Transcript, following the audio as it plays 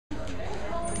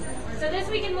this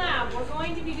week in lab, we're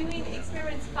going to be doing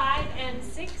experiments 5 and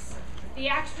 6. The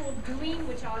actual doing,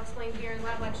 which I'll explain here in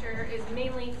lab lecture, is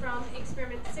mainly from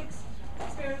experiment 6.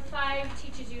 Experiment 5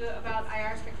 teaches you about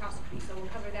IR spectroscopy, so we'll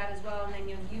cover that as well, and then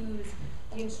you'll use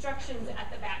the instructions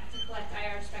at the back to collect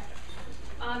IR spectra.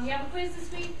 You have a quiz this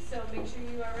week, so make sure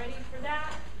you are ready for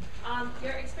that.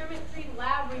 Your experiment 3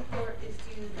 lab report is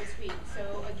due this week,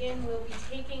 so again, we'll be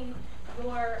taking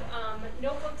your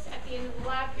notebooks at the end of the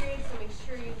lab period, so make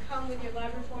sure you come with your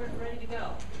lab report ready to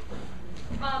go.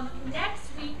 Next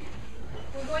week,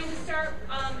 we're going to start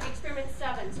experiment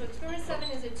 7. So experiment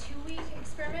 7 is a 2-week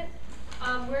experiment.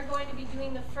 We're going to be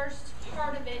doing the first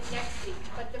part of it next week,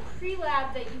 but the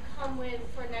pre-lab that you come with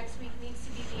for next week needs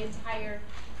to be the entire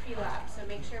pre-lab. So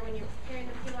make sure when you're preparing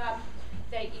the pre-lab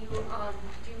that you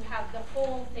do have the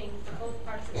whole thing for both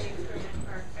parts of the experiment,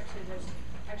 or actually there's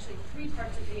actually 3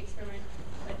 parts of the experiment,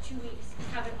 but 2 weeks,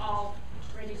 have it all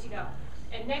ready to go.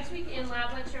 And next week in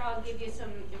lab lecture, I'll give you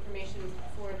some information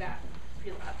for that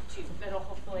pre-lab too. That'll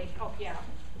hopefully help you out.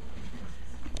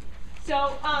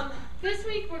 So this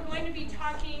week we're going to be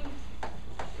talking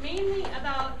mainly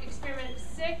about experiment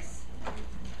 6.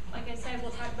 Like I said,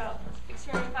 we'll talk about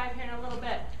experiment 5 here in a little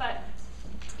bit. But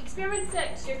experiment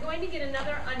 6, you're going to get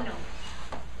another unknown.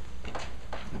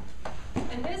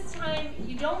 And this time,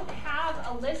 you don't have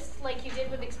a list like you did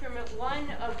with experiment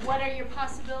 1 of what are your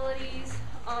possibilities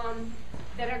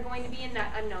that are going to be in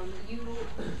that unknown.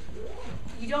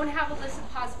 You don't have a list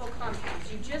of possible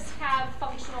compounds. You just have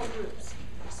functional groups.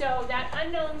 So that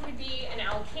unknown could be an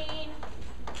alkane,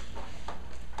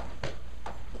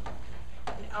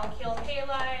 an alkyl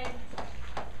halide,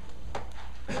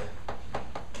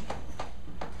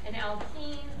 an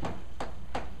alkene,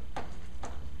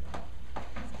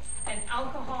 an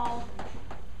alcohol,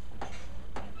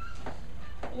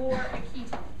 or a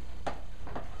ketone.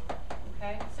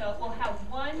 Okay, so we'll have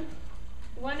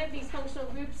one of these functional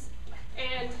groups,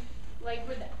 and like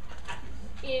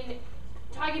in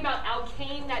talking about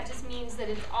alkane, that just means that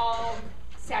it's all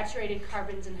saturated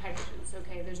carbons and hydrogens.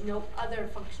 Okay, there's no other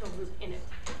functional group in it.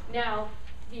 Now,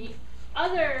 the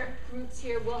other groups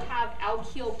here will have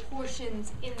alkyl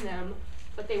portions in them,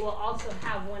 but they will also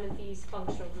have one of these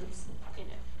functional groups in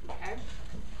it. Okay.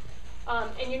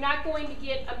 And you're not going to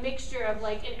get a mixture of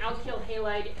like an alkyl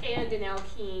halide and an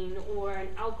alkene, or an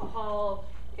alcohol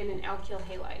and an alkyl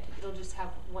halide. It'll just have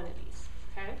one of these.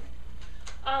 Okay.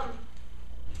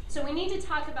 So we need to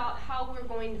talk about how we're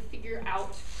going to figure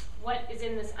out what is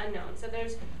in this unknown. So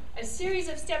there's a series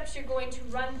of steps you're going to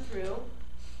run through.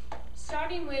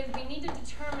 Starting with, we need to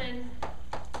determine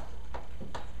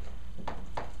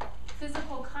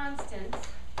physical constants.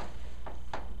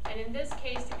 And in this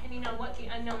case, depending on what the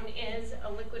unknown is, a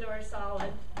liquid or a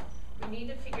solid, we need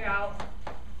to figure out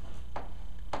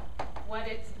what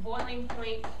its boiling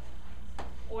point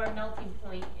or melting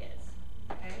point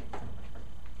is. Okay?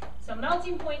 So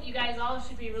melting point, you guys all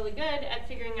should be really good at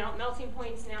figuring out melting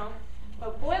points now.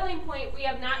 But boiling point, we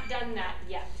have not done that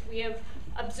yet. We have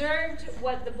observed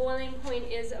what the boiling point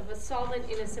is of a solvent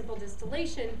in a simple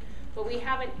distillation, but we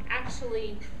haven't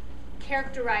actually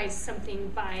characterized something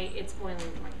by its boiling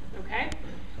point. Okay?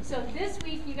 So this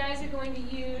week, you guys are going to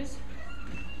use,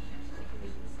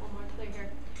 make this a little more clear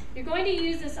here. You're going to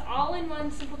use this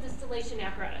all-in-one simple distillation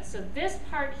apparatus. So this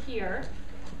part here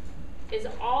is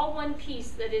all one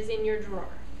piece that is in your drawer.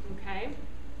 Okay?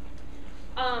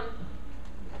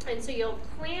 And so you'll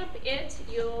clamp it.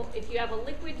 If you have a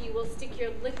liquid, you will stick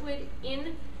your liquid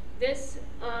in this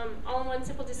all-in-one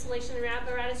simple distillation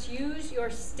apparatus. Use your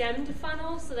stemmed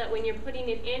funnel so that when you're putting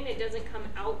it in, it doesn't come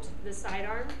out the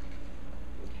sidearm.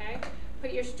 Okay?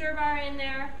 Put your stir bar in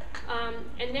there,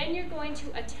 and then you're going to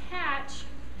attach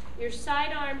your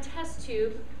sidearm test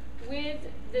tube with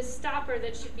this stopper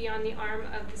that should be on the arm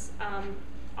of this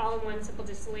all-in-one simple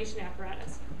distillation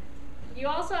apparatus. You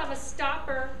also have a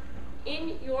stopper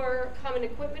in your common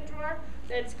equipment drawer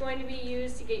that's going to be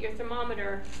used to get your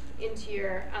thermometer into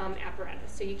your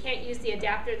apparatus. So you can't use the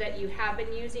adapter that you have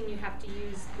been using. You have to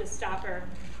use the stopper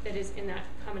that is in that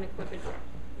common equipment drawer.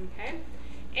 Okay?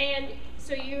 And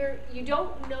so you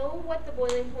don't know what the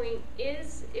boiling point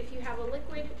is if you have a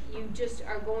liquid. You just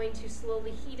are going to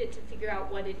slowly heat it to figure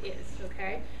out what it is.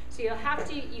 Okay? So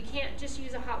you can't just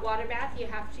use a hot water bath. You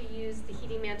have to use the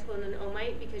heating mantle and an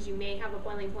ohmite because you may have a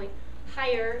boiling point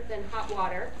higher than hot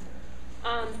water.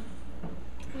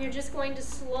 You're just going to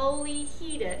slowly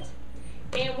heat it.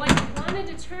 And what you want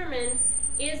to determine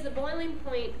is the boiling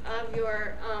point of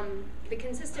your, the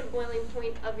consistent boiling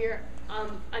point of your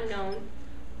unknown,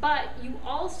 but you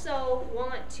also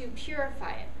want to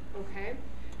purify it, okay?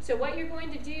 So what you're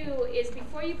going to do is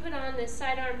before you put on this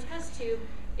sidearm test tube,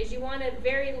 is you want to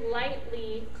very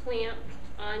lightly clamp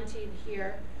onto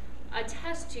here a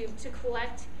test tube to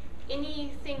collect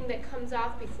anything that comes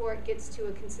off before it gets to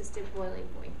a consistent boiling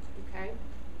point, okay?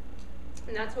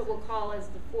 And that's what we'll call as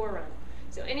the forerun.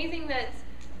 So anything that's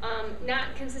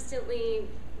not consistently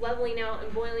leveling out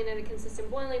and boiling at a consistent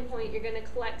boiling point, you're going to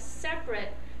collect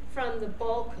separate from the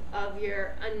bulk of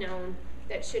your unknown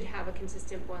that should have a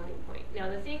consistent boiling point. Now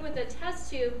the thing with the test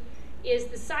tube is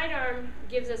the sidearm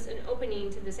gives us an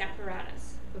opening to this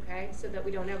apparatus, okay, so that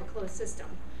we don't have a closed system.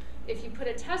 If you put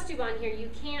a test tube on here, you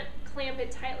can't clamp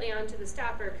it tightly onto the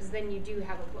stopper because then you do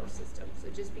have a closed system. So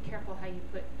just be careful how you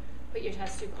put your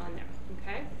test tube on there,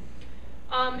 okay?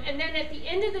 And then at the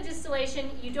end of the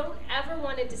distillation, you don't ever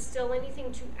want to distill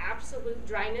anything to absolute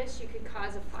dryness. You could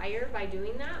cause a fire by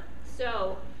doing that.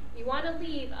 So you want to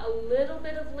leave a little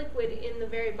bit of liquid in the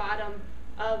very bottom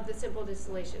of the simple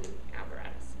distillation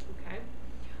apparatus, okay?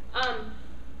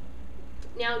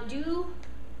 Now do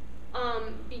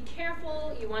be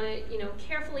careful. You want to,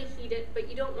 carefully heat it, but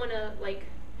you don't want to, like,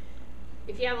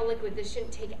 if you have a liquid, this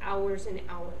shouldn't take hours and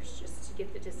hours just to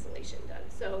get the distillation done.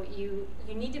 So you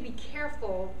need to be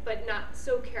careful, but not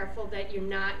so careful that you're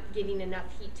not getting enough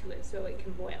heat to it so it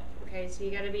can boil, okay? So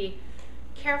you got to be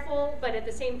careful, but at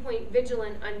the same point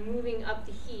vigilant on moving up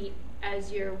the heat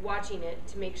as you're watching it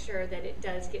to make sure that it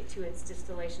does get to its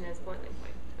distillation as boiling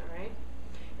point, all right?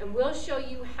 And we'll show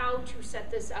you how to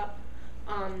set this up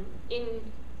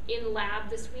in lab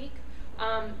this week.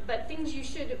 But things you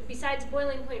should, besides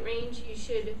boiling point range, you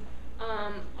should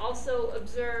also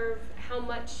observe how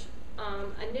much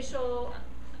initial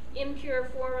impure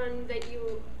forerun that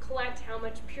you collect, how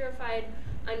much purified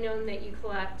unknown that you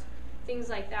collect, things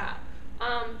like that.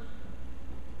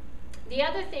 The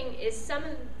other thing is some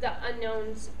of the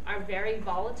unknowns are very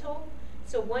volatile.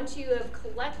 So once you have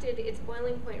collected its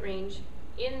boiling point range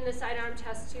in the sidearm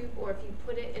test tube, or if you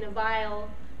put it in a vial,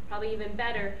 probably even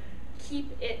better, keep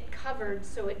it covered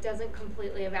so it doesn't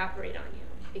completely evaporate on you.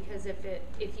 Because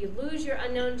if you lose your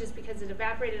unknown just because it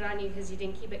evaporated on you because you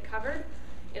didn't keep it covered,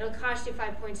 it'll cost you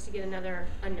 5 points to get another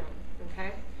unknown,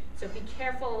 okay? So be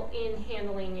careful in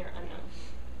handling your unknown.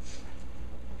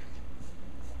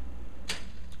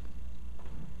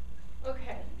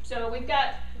 Okay, so we've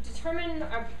got determine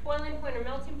our boiling point or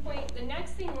melting point. The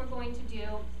next thing we're going to do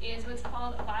is what's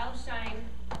called a Beilstein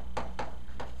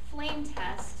flame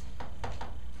test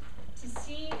to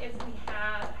see if we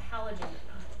have halogen or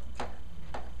not.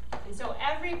 And so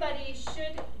everybody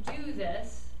should do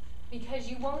this because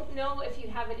you won't know if you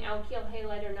have an alkyl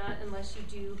halide or not unless you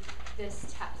do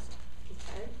this test,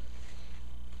 okay?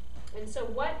 And so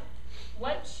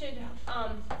what should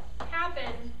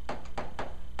happen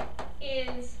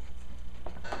is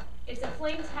it's a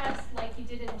flame test like you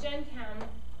did in Gen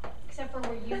Chem, except for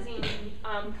we're using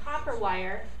copper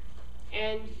wire,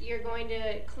 and you're going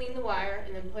to clean the wire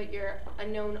and then put your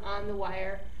unknown on the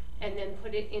wire and then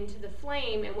put it into the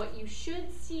flame, and what you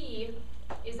should see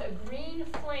is a green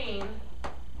flame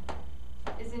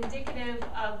is indicative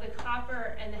of the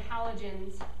copper and the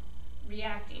halogens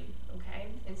reacting, okay?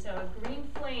 And so a green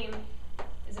flame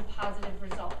is a positive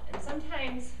result. And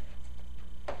sometimes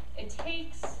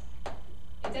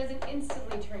it doesn't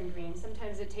instantly turn green.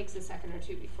 Sometimes it takes a second or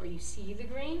two before you see the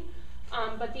green.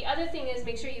 But the other thing is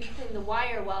make sure you clean the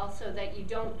wire well so that you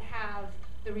don't have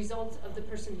the results of the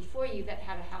person before you that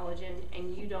had a halogen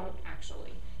and you don't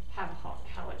actually have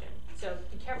a halogen. So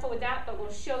be careful with that, but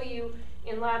we'll show you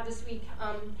in lab this week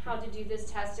how to do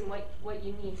this test and what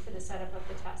you need for the setup of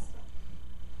the test.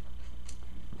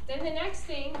 Then the next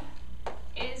thing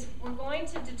is we're going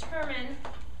to determine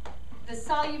the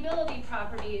solubility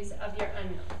properties of your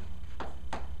unknown.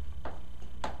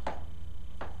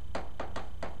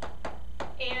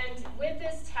 And with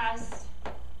this test,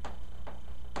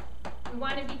 we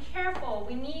want to be careful.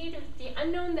 We need the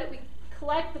unknown that we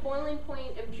collect the boiling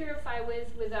point and purify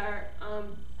with our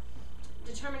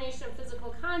determination of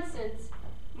physical constants.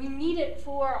 We need it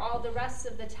for all the rest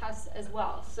of the tests as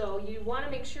well. So you want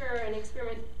to make sure in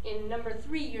experiment in number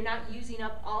 3, you're not using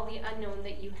up all the unknown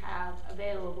that you have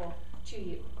available to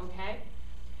you, okay?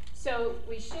 So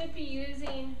we should be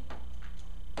using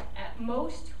at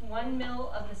most 1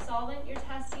 ml of the solvent you're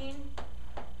testing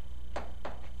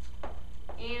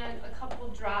and a couple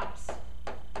drops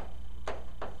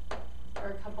or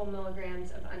a couple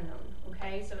milligrams of unknown,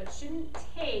 okay? So it shouldn't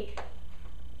take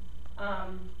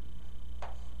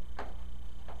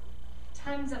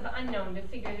tons of unknown to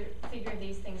figure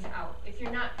these things out. If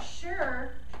you're not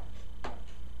sure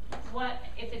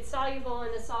if it's soluble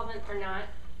in the solvent or not,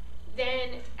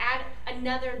 then add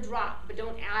another drop, but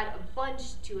don't add a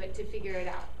bunch to it to figure it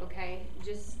out, okay?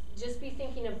 Just be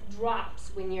thinking of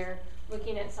drops when you're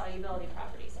looking at solubility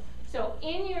properties. So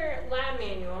in your lab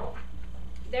manual,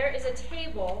 there is a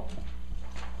table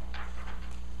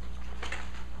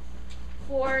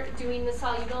for doing the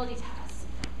solubility tests.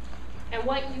 And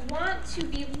what you want to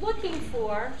be looking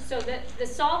for, so that the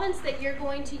solvents that you're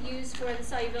going to use for the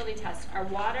solubility test are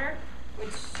water,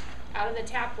 which out of the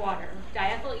tap water,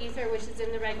 diethyl ether, which is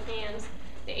in the red cans,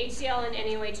 the HCl and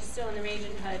NaOH is still in the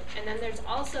reagent hood, and then there's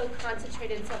also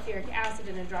concentrated sulfuric acid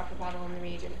in a dropper bottle in the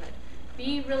reagent hood.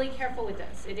 Be really careful with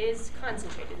this. It is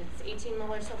concentrated. It's 18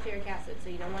 molar sulfuric acid, so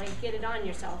you don't want to get it on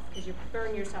yourself because you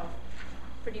burn yourself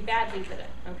pretty badly with it,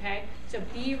 okay? So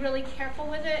be really careful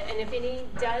with it, and if any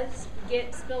does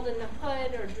get spilled in the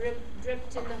hood or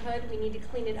dripped in the hood, we need to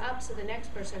clean it up so the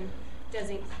next person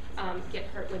doesn't get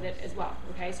hurt with it as well,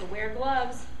 okay? So wear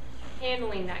gloves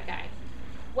handling that guy.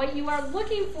 What you are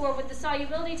looking for with the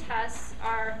solubility tests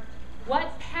are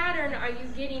what pattern are you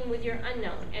getting with your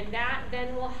unknown, and that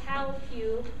then will help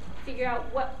you figure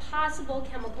out what possible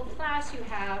chemical class you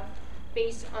have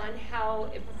based on how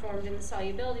it performed in the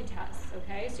solubility tests,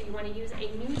 okay? So you want to use a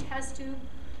new test tube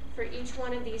for each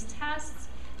one of these tests,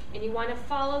 and you want to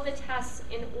follow the tests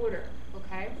in order,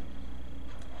 okay?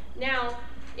 Now,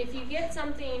 if you get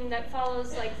something that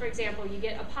follows, like for example, you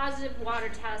get a positive water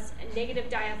test and negative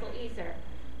diethyl ether,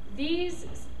 these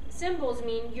symbols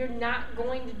mean you're not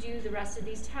going to do the rest of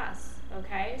these tests,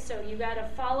 okay? So you got to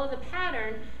follow the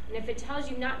pattern, and if it tells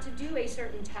you not to do a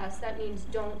certain test, that means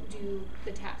don't do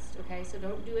the test, okay? So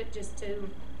don't do it just to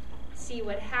see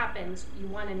what happens. You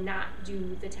want to not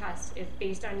do the test. If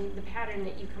based on the pattern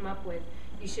that you come up with,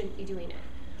 you shouldn't be doing it.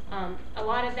 A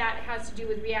lot of that has to do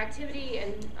with reactivity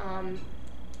and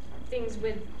things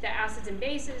with the acids and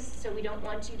bases, so we don't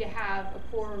want you to have a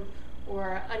poor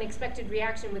or unexpected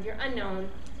reaction with your unknown.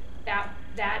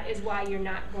 That is why you're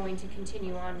not going to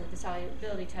continue on with the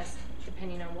solubility test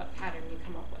depending on what pattern you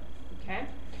come up with, okay?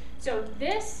 So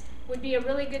this would be a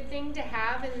really good thing to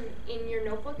have in your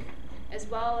notebook, as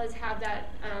well as have that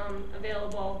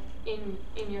available in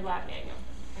your lab manual,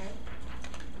 okay?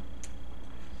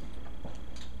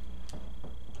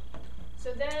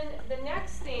 So then the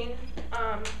next thing,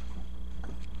 I'm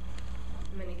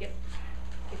gonna get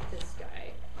this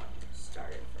guy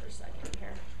started for a second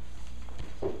here,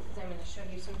 because I'm going to show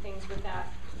you some things with that.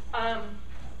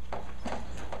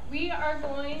 We are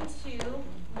going to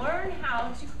learn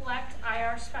how to collect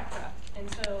IR spectra,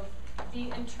 and so the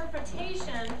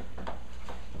interpretation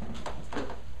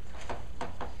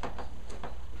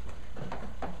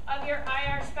of your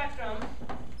IR spectrum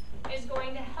is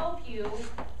going to help you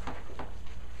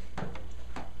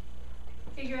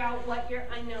figure out what your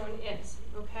unknown is,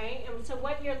 okay? And so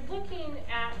what you're looking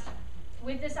at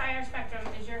with this IR spectrum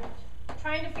is you're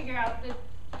trying to figure out the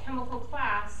chemical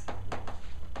class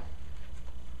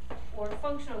or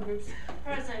functional groups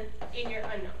present in your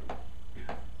unknown.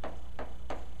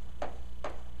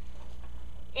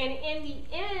 And in the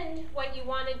end, what you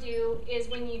want to do is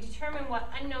when you determine what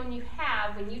unknown you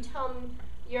have, when you tell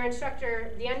your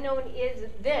instructor the unknown is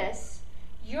this,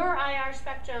 your IR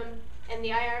spectrum and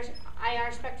the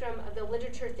IR spectrum of the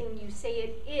literature thing you say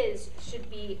it is should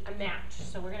be a match.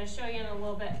 So we're going to show you in a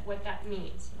little bit what that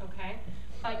means, okay?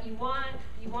 But you want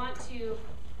to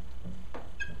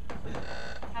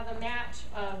have a match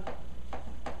of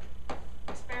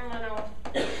experimental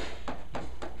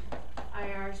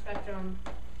IR spectrum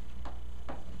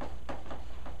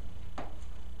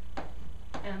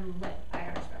and lit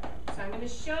IR spectrum. So I'm going to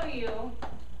show you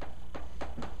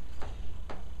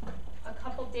a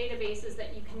couple databases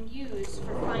that you can use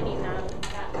for finding that literature.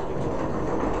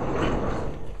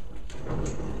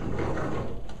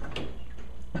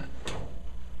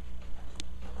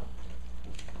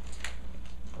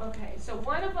 Okay, so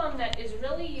one of them that is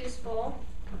really useful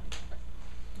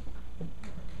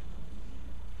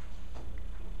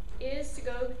is to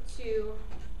go to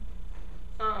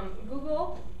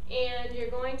Google, and you're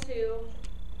going to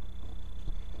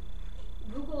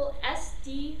Google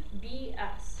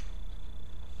SDBS.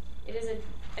 It is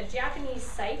a Japanese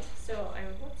site, so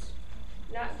I'm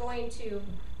not going to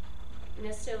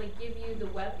necessarily give you the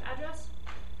web address,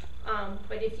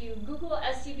 but if you Google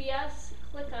SDBS,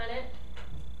 click on it,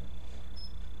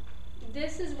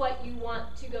 this is what you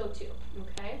want to go to,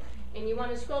 okay? And you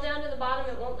want to scroll down to the bottom.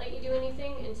 It won't let you do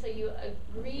anything until you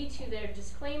agree to their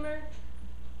disclaimer.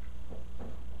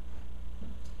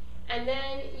 And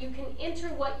then you can enter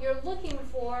what you're looking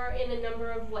for in a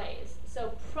number of ways.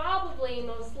 So probably,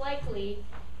 most likely,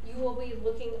 you will be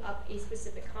looking up a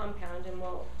specific compound, and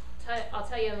I'll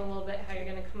tell you in a little bit how you're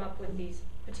going to come up with these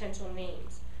potential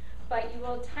names. But you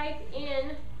will type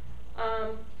in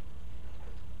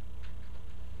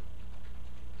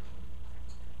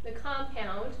the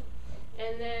compound,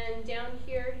 and then down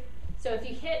here, so if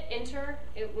you hit enter,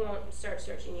 it won't start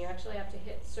searching. You actually have to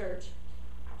hit search.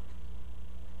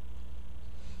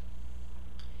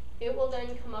 It will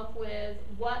then come up with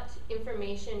what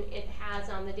information it has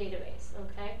on the database,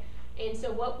 okay? And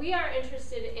so what we are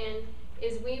interested in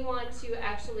is we want to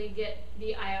actually get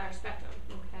the IR spectrum,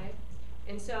 okay?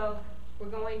 And so we're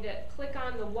going to click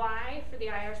on the Y for the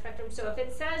IR spectrum. So if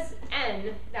it says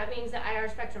N, that means the IR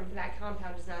spectrum for that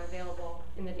compound is not available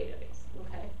in the database,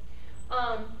 okay?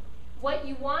 What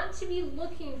you want to be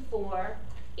looking for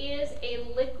is a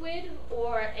liquid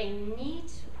or a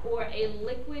neat or a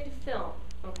liquid film,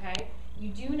 okay? You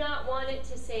do not want it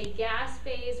to say gas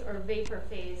phase or vapor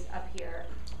phase up here,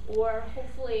 or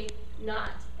hopefully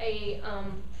not a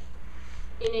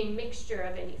in a mixture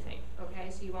of anything,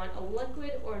 okay? So you want a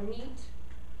liquid or neat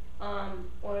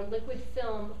or liquid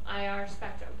film IR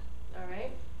spectrum, all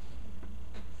right?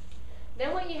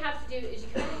 Then what you have to do is you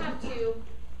kind of have to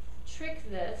trick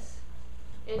this,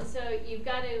 and so you've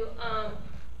got to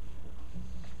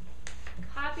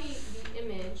copy the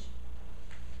image.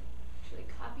 Actually,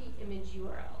 copy image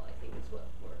URL, I think is what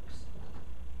works.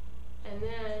 And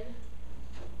then,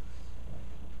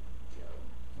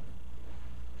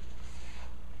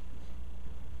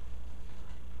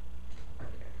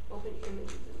 open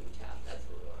images in new tab, that's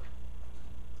what we want.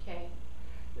 Okay.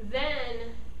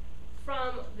 Then,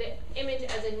 from the image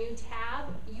as a new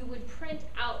tab, you would print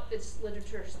out this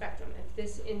literature spectrum if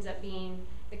this ends up being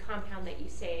the compound that you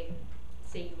say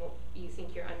you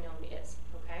think your unknown is,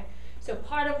 okay? So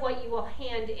part of what you will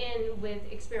hand in with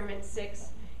experiment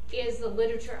 6 is the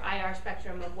literature IR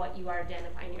spectrum of what you are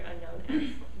identifying your unknown as,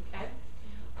 okay?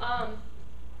 So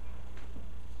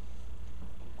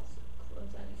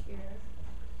close out of here.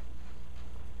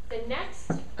 The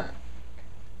next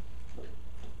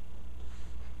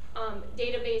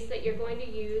database that you're going to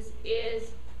use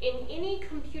is in any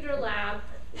computer lab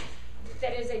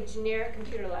that is a generic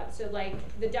computer lab. So like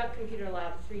the Duck Computer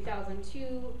Lab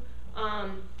 3002,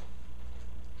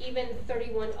 even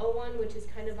 3101, which is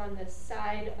kind of on the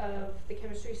side of the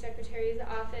chemistry secretary's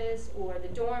office, or the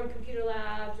dorm computer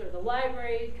labs, or the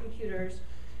library computers,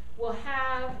 will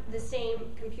have the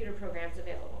same computer programs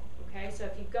available, okay? So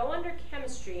if you go under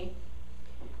chemistry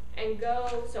and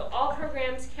go, so all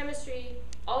programs, chemistry,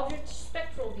 Aldrich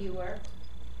Spectral Viewer,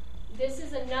 this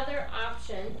is another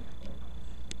option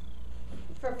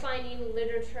for finding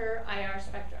literature IR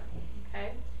spectrum,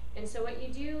 okay? And so what you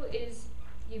do is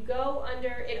you go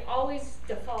under, it always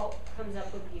default comes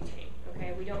up with butane,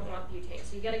 okay? We don't want butane.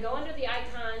 So you gotta go under the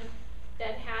icon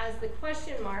that has the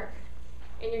question mark,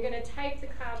 and you're gonna type the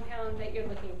compound that you're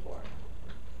looking for.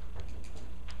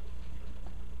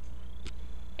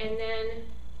 And then,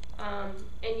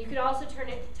 and you could also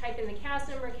type in the CAS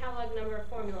number, catalog number,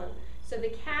 formula. So the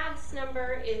CAS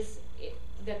number is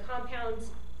the compound's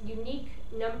unique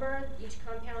number. Each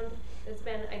compound that's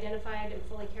been identified and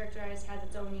fully characterized has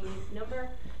its own unique number.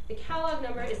 The catalog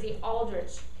number is the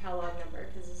Aldrich catalog number,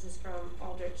 because this is from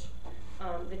Aldrich.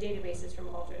 The database is from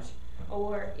Aldrich,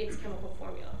 or its chemical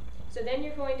formula. So then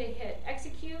you're going to hit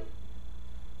execute.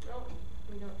 Oh,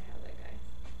 we don't have that guy.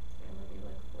 Here, let me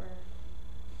look for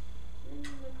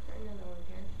another one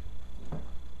here.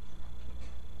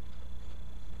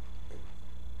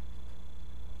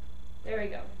 There we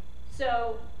go.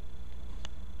 So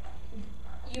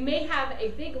you may have a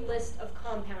big list of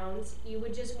compounds. You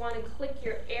would just want to click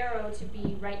your arrow to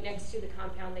be right next to the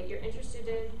compound that you're interested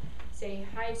in. Say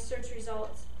hide search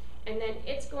results, and then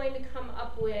it's going to come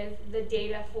up with the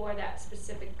data for that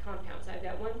specific compound. So I've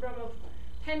got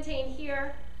 1-bromopentane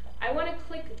here. I want to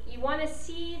click, you want to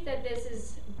see that this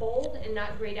is bold and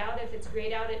not grayed out. If it's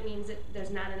grayed out, it means that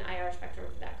there's not an IR spectrum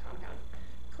for that compound.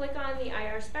 Click on the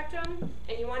IR spectrum,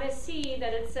 and you want to see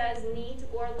that it says neat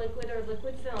or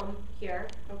liquid film here,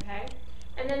 okay?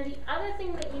 And then the other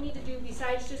thing that you need to do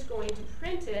besides just going to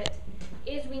print it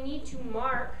is we need to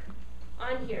mark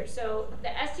on here. So the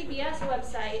STBS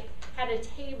website had a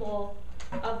table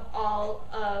of all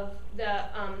of the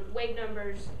wave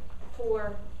numbers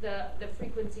for the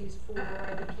frequencies for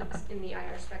the peaks in the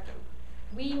IR spectrum.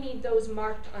 We need those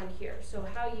marked on here. So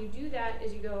how you do that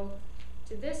is you go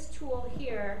to this tool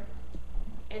here,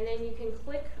 and then you can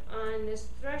click on this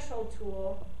threshold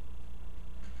tool,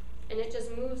 and it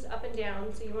just moves up and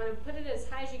down. So you want to put it as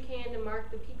high as you can to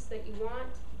mark the peaks that you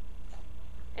want,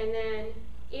 and then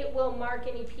it will mark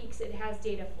any peaks it has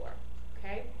data for,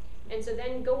 okay? And so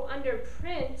then go under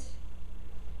print.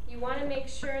 You want to make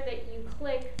sure that you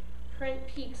click print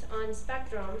peaks on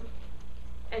spectrum,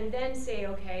 and then say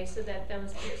okay, so that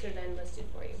those peaks are then listed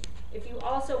for you. If you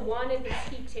also wanted the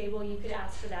peak table, you could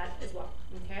ask for that as well,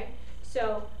 okay?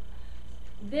 So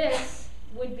this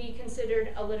would be considered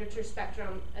a literature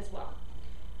spectrum as well.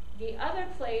 The other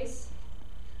place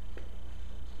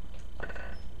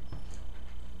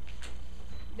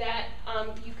that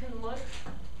you can look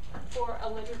for a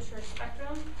literature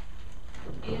spectrum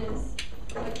is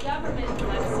the government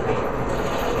website.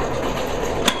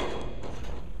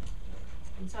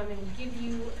 And so I'm going to give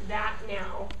you that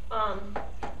now.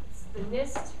 It's the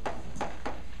NIST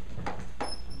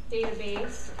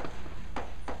database.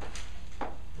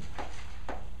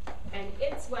 And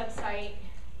its website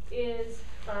is,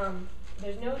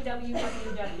 there's no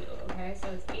www, okay? So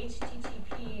it's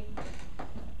http://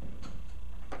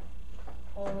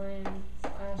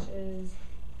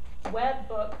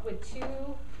 webbook with 2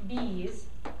 B's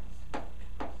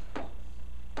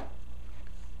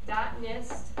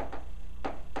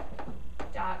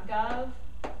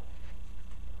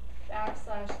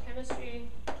 .nist.gov/chemistry.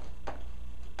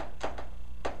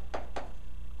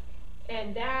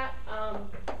 And that,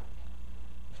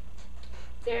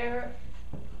 there,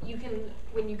 you can,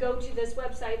 when you go to this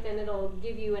website, then it'll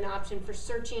give you an option for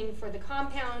searching for the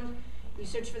compound. You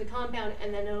search for the compound,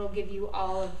 and then it'll give you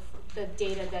all of the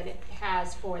data that it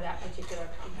has for that particular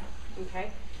compound,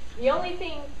 okay? The only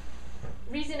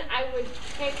reason I would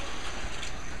pick,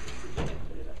 put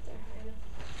it up there,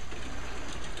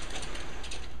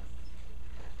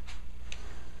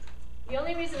 the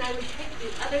only reason I would pick the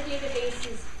other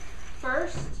databases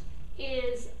first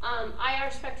is IR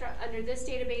spectra under this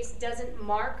database doesn't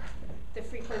mark the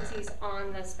frequencies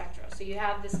on the spectra. So you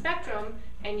have the spectrum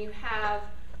and you have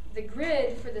the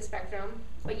grid for the spectrum,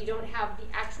 but you don't have the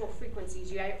actual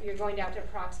frequencies. You're going to have to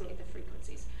approximate the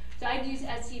frequencies. So I'd use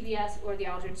SCVS or the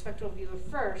Aldrich Spectral Viewer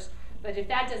first, but if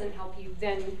that doesn't help you,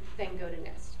 then go to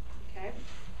NIST, okay?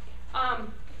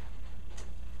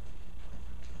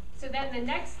 So then the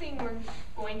next thing we're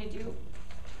going to do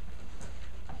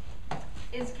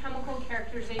is chemical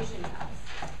characterization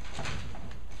tests.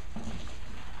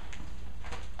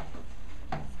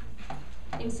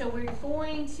 And so we're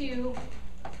going to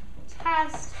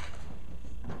test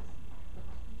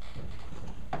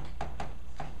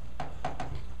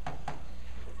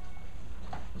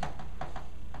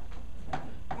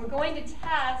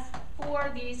for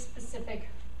these specific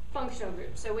functional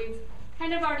groups. So we've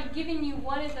kind of already given you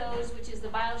one of those, which is the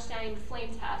Beilstein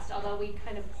flame test, although we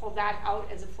kind of pulled that out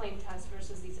as a flame test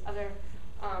versus these other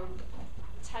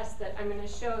tests that I'm going to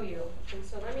show you. And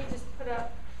so let me just put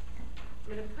up,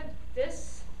 I'm going to put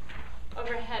this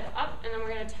overhead up, and then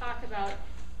we're going to talk about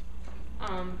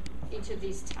each of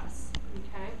these tests,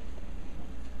 okay?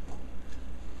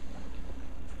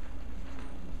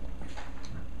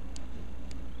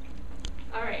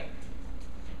 All right.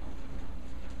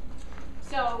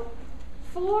 So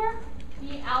for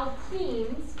the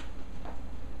alkenes,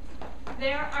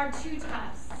 there are 2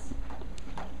 tests.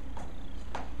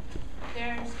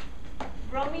 There's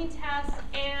bromine test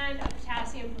and a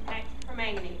potassium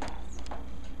permanganate test.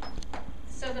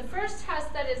 So the first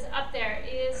test that is up there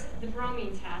is the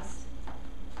bromine test.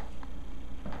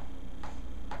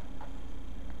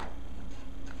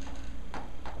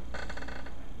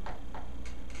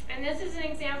 And this is an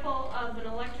example of an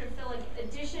electrophilic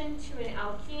addition to an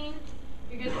alkene.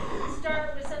 You're going to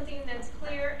start with something that's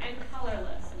clear and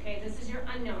colorless. Okay, this is your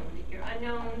unknown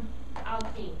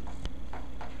alkene.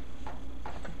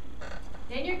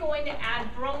 Then you're going to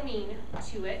add bromine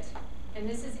to it, and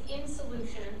this is in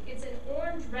solution. It's an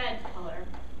orange-red color.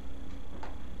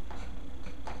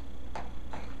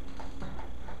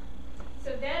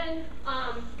 So then,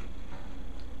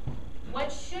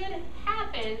 what should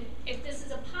happen if this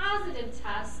is a positive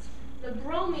test, the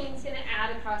bromine's going to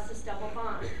add across this double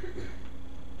bond.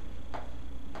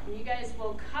 And you guys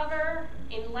will cover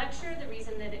in lecture the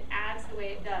reason that it adds the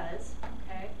way it does,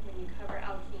 okay, when you cover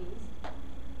alkenes.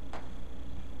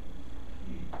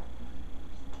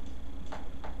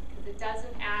 Because it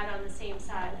doesn't add on the same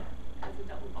side as the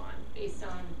double bond based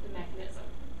on the mechanism.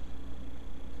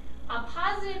 A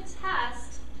positive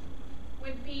test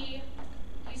would be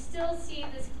you still see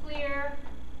this clear,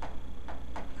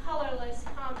 colorless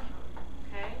compound,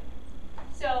 okay?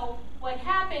 So what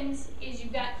happens is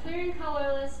you've got clear and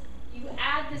colorless, you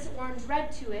add this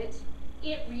orange-red to it,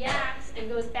 it reacts and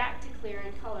goes back to clear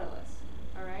and colorless,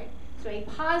 all right? So a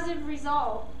positive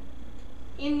result,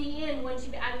 in the end, once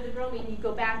you've added the bromine, you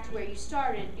go back to where you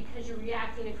started because you're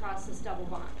reacting across this double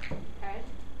bond, okay?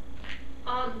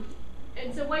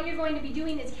 And so what you're going to be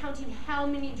doing is counting how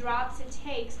many drops it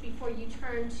takes before you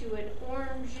turn to an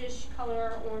orangish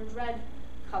color, orange-red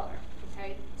color,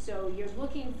 okay? So you're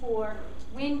looking for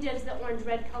when does the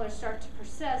orange-red color start to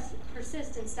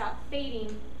persist and stop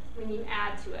fading when you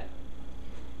add to it.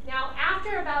 Now,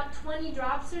 after about 20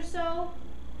 drops or so,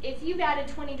 if you've added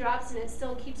 20 drops and it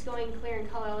still keeps going clear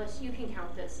and colorless, you can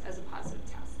count this as a positive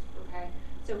test, okay?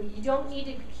 So you don't need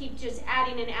to keep just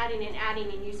adding and adding and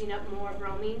adding and using up more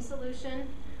bromine solution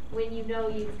when you know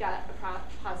you've got a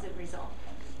positive result.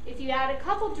 If you add a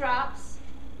couple drops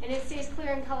and it stays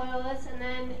clear and colorless, and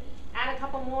then add a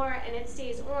couple more and it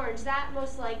stays orange, that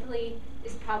most likely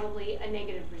is probably a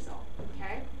negative result,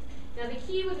 okay? Now the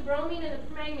key with the bromine and the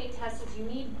permanganate test is you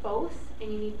need both,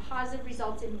 and you need positive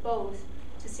results in both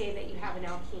to say that you have an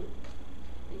alkene.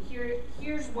 And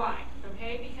here's why,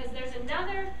 okay? Because there's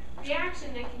another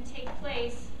reaction that can take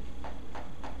place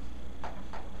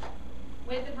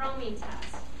with the bromine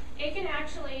test. It can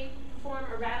actually perform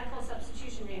a radical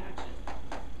substitution reaction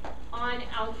on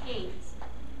alkanes.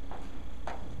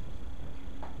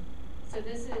 So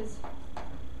this is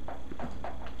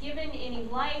given any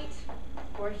light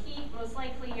or heat, most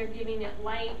likely you're giving it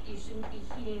light, you shouldn't be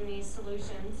heating these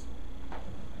solutions.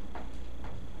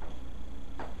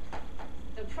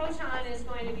 The proton is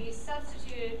going to be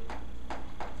substituted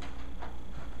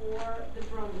for the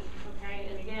bromine, okay?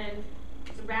 And again,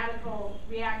 it's a radical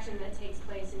reaction that takes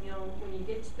place, and when you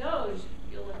get to those,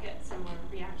 you'll look at similar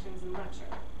reactions in lecture.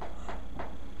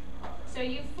 So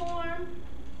you form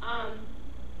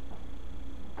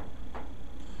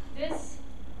this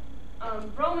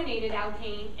brominated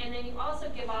alkane, and then you also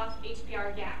give off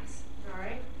HBr gas, all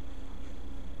right?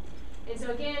 And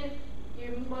so again,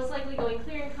 you're most likely going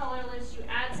clear and colorless. You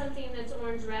add something that's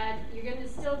orange-red, you're going to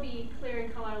still be clear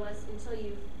and colorless until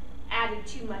you've added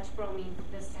too much bromine for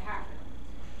this to happen.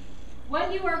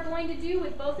 What you are going to do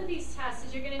with both of these tests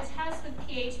is you're going to test with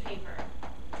pH paper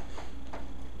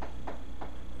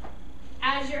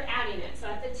as you're adding it. So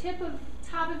at the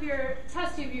top of your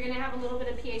test tube, you're going to have a little bit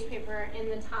of pH paper in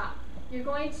the top. You're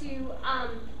going to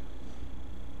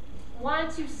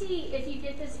want to see if you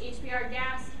get this HBr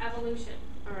gas evolution,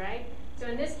 all right? So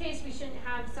in this case, we shouldn't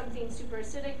have something super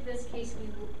acidic. In this case,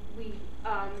 we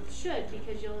should,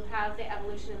 because you'll have the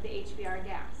evolution of the HBr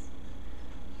gas.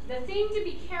 The thing to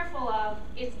be careful of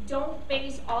is don't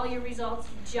base all your results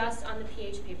just on the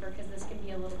pH paper, because this can be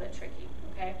a little bit tricky,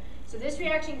 okay? So this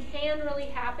reaction can really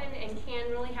happen and can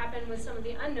really happen with some of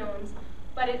the unknowns,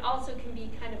 but it also can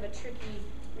be kind of a tricky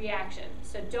reaction.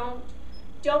 So don't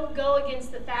go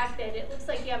against the fact that it looks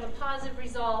like you have a positive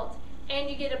result and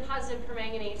you get a positive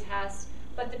permanganate test,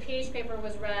 but the pH paper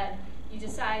was red. You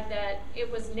decide that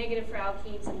it was negative for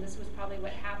alkenes, and this was probably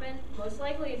what happened. Most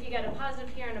likely, if you got a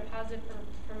positive here and a positive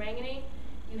permanganate,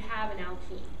 you have an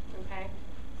alkene, okay?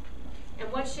 And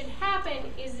what should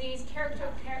happen is these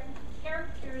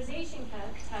characterization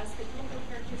tests, the chemical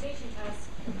characterization tests,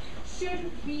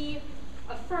 should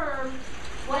reaffirm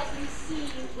what you see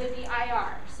with the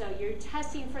IR. So you're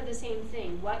testing for the same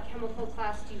thing. What chemical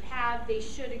class do you have? They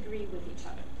should agree with each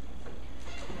other.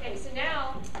 Okay, so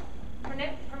now,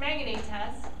 permanganate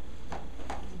test.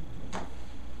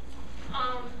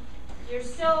 You're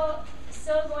still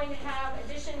going to have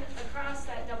addition across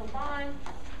that double bond.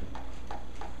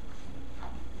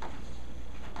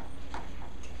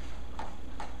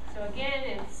 So again,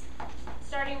 it's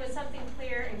starting with something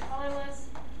clear and colorless.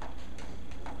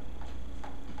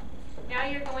 Now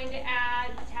you're going to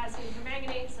add potassium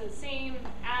permanganate, so the same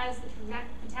as the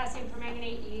potassium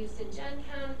permanganate you used in Gen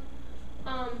Chem.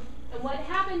 And what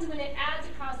happens when it adds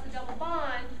across the double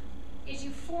bond is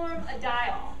you form a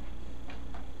diol.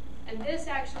 And this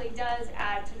actually does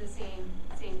add to the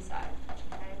same side.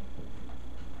 Okay?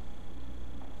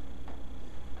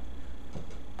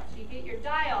 So you get your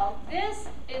diol. This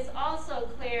is also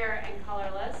clear and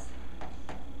colorless.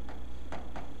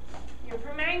 Your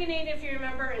permanganate, if you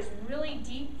remember, is really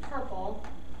deep purple.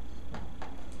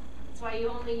 That's why you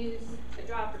only use a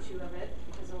drop or two of it,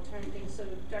 because it'll turn things so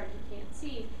dark you can't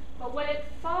see. But what it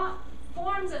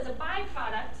forms as a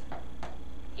byproduct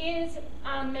is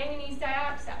manganese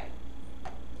dioxide.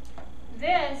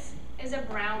 This is a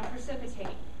brown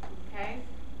precipitate, okay?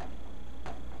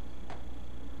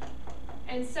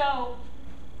 And so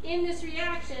in this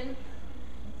reaction,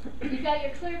 you've got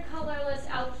your clear colorless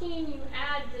alkene, you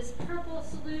add this purple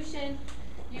solution,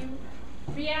 you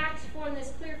react, form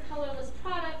this clear colorless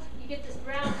product, you get this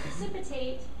brown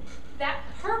precipitate. That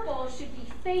purple should be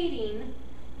fading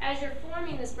as you're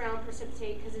forming this brown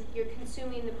precipitate, because you're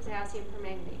consuming the potassium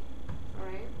permanganate, all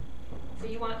right? So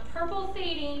you want purple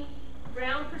fading,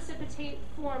 brown precipitate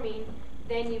forming,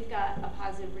 then you've got a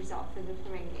positive result for the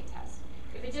permanganate test.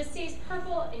 If it just stays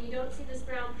purple and you don't see this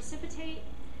brown precipitate,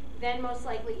 then most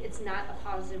likely it's not a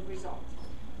positive result.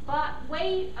 But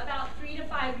wait about 3 to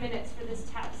 5 minutes for this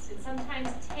test. It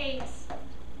sometimes takes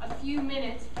a few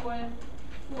minutes for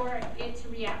it to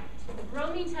react. The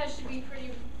bromine test should be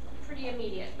pretty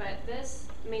immediate, but this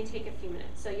may take a few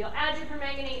minutes. So you'll add your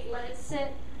permanganate, let it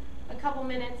sit a couple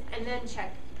minutes, and then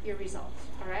check your results,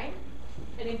 all right?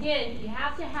 And again, you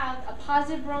have to have a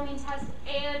positive bromine test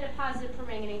and a positive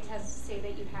permanganate test to say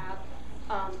that you have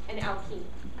an alkene.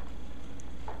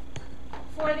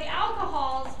 For the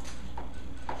alcohols,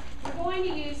 we're going to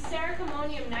use ferric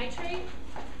ammonium nitrate.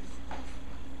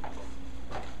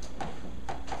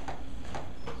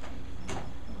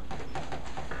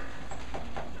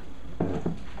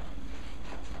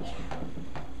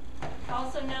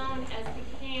 Also known as the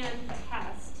CAN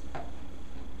test.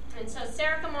 And so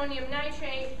ferric ammonium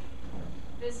nitrate,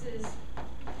 this is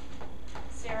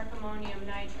ferric ammonium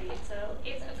nitrate. So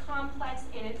it's a complex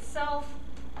in itself.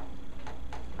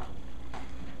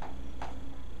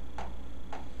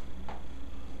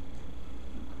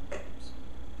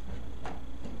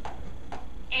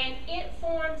 And it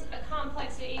forms a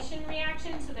complexation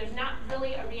reaction, so there's not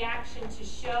really a reaction to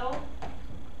show.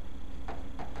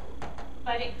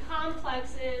 But it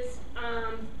complexes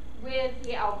with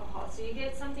the alcohol. So you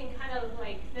get something kind of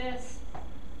like this,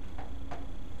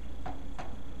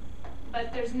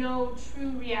 but there's no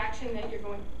true reaction that you're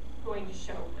going to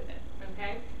show with it,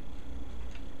 okay?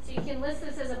 So you can list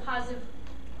this as a positive,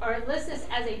 or list this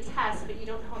as a test, but you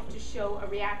don't have to show a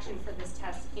reaction for this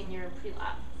test in your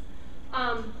pre-lab.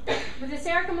 With the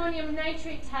ferric ammonium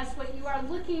nitrate test, what you are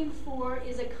looking for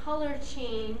is a color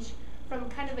change from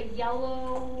kind of a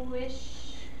yellowish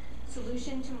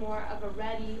solution to more of a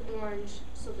reddy orange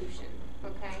solution,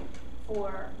 okay,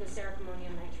 for the ferric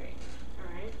ammonium nitrate, all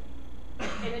right?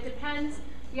 And it depends,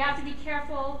 you have to be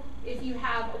careful. If you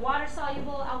have a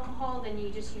water-soluble alcohol, then you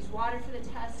just use water for the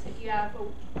test. If you have a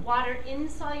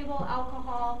water-insoluble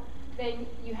alcohol, then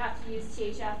you have to use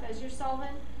THF as your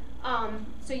solvent.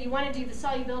 So you want to do the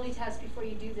solubility test before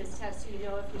you do this test so you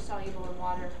know if you're soluble in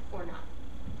water or not,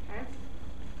 okay?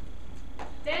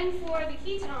 Then for the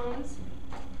ketones,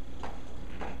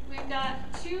 we've got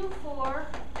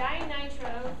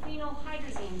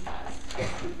 2,4-dinitrophenylhydrazine test.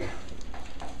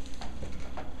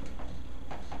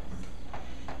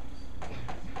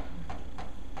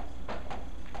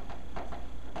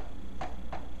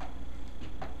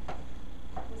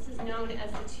 This is known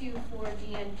as the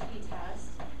 2,4-DNP test.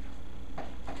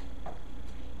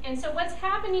 And so what's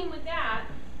happening with that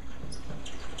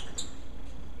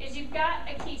is you've got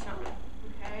a ketone,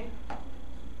 okay?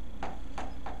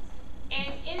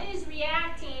 And it is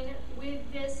reacting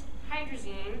with this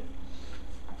hydrazine.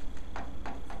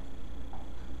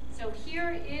 So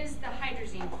here is the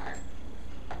hydrazine part.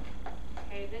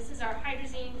 Okay, this is our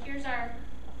hydrazine. Here's our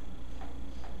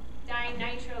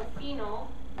dinitrophenyl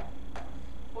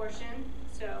portion.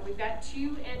 So we've got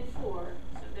 2 and 4.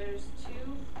 So there's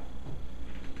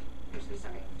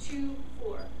 2,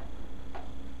 4.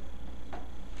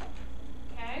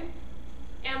 Okay?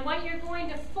 And what you're going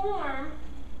to form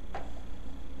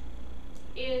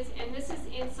is, and this is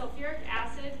in sulfuric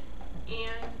acid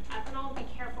and ethanol. Be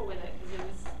careful with it because it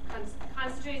was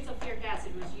concentrated sulfuric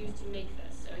acid was used to make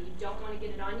this. So you don't want to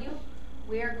get it on you.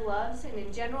 Wear gloves, and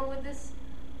in general with this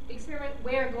experiment,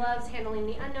 wear gloves handling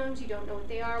the unknowns. You don't know what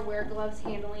they are. Wear gloves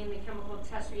handling the chemical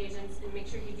test reagents, and make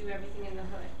sure you do everything in the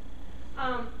hood.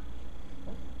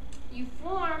 You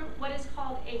form what is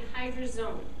called a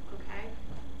hydrazone, okay?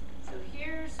 So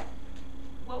here's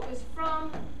what was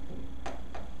from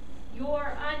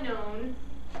your unknown.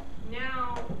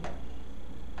 Now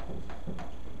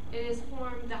it has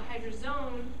formed the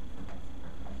hydrazone.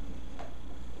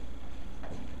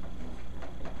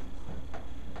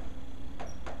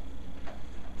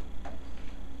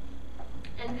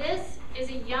 And this is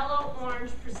a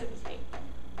yellow-orange precipitate.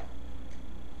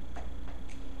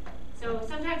 So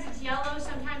sometimes it's yellow,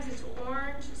 sometimes it's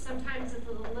orange, sometimes it's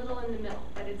a little in the middle.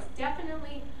 But it's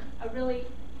definitely a really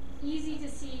easy to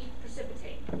see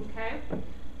precipitate, okay?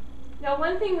 Now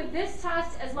one thing with this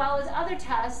test as well as other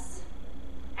tests,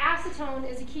 acetone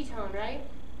is a ketone, right?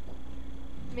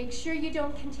 Make sure you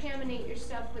don't contaminate your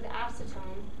stuff with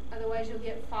acetone, otherwise you'll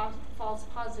get false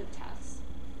positive tests.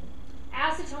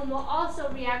 Acetone will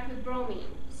also react with bromine,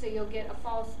 so you'll get a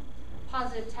false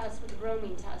positive test with the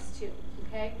bromine test too,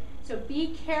 okay? So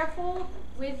be careful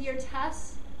with your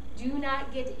tests. Do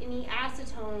not get any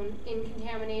acetone in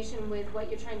contamination with what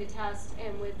you're trying to test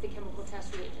and with the chemical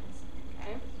test reagents,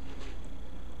 okay?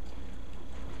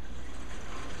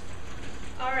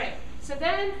 All right, so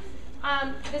then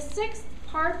the sixth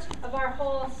part of our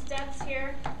whole steps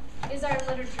here is our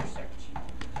literature search.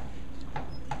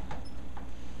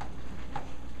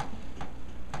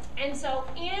 And so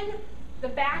in the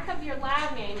back of your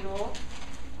lab manual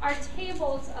are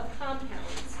tables of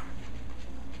compounds.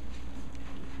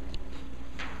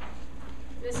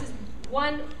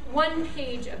 one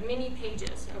page of many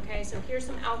pages, okay? So here's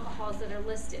some alcohols that are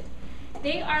listed.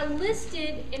 They are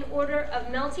listed in order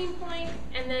of melting point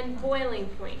and then boiling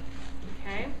point,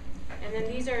 okay? And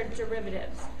then these are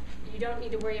derivatives. You don't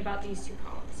need to worry about these two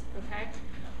columns, okay?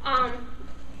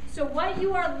 So what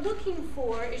you are looking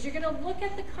for is you're going to look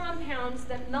at the compounds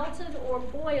that melted or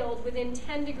boiled within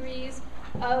 10 degrees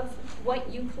of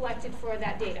what you collected for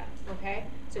that data, okay?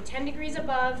 So 10 degrees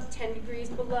above, 10 degrees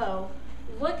below.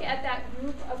 Look at that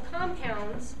group of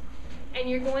compounds, and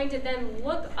you're going to then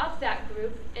look up that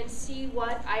group and see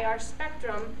what IR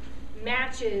spectrum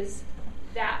matches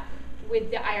that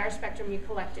with the IR spectrum you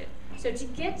collected. So to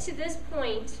get to this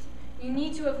point, you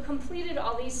need to have completed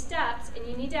all these steps, and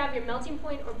you need to have your melting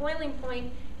point or boiling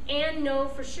point and know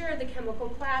for sure the chemical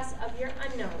class of your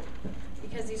unknown,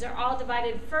 because these are all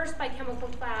divided first by chemical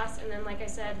class and then, like I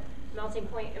said, melting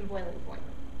point and boiling point,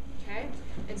 okay?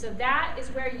 And so that is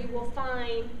where you will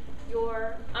find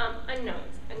your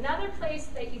unknowns. Another place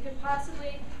that you could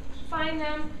possibly find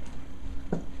them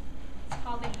is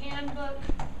called the Handbook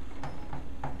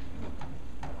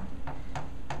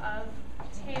of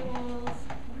Tables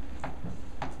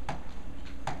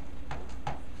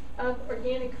of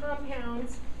Organic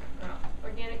Compounds,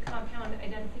 Organic Compound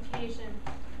Identification.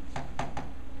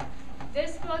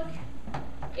 This book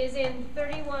is in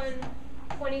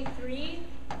 3123.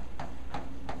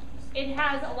 It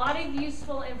has a lot of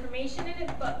useful information in it,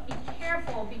 but be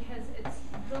careful because it's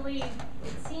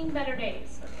seen better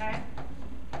days, okay?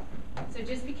 So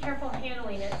just be careful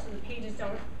handling it so the pages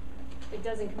it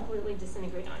doesn't completely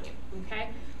disintegrate on you,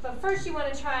 okay? But first you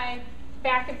want to try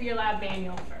back of your lab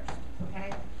manual first,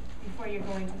 okay? Before you're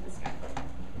going to this guy.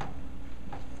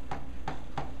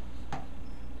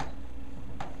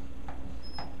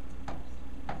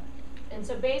 And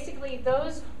so basically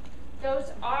those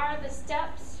are the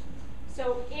steps.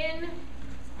 So in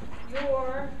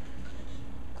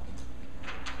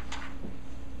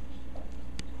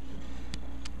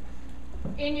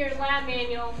your lab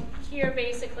manual, here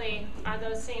basically are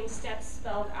those same steps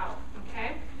spelled out,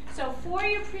 okay? So for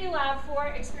your pre-lab for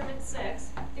experiment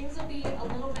 6, things will be a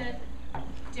little bit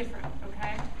different,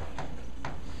 okay?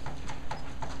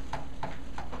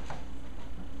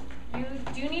 You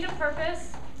do need a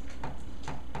purpose.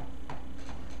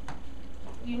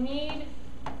 You need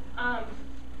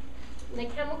the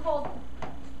chemical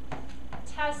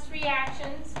test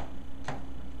reactions.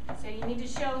 So you need to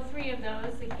show 3 of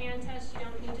those. The can test you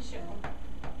don't need to show.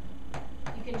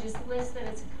 You can just list that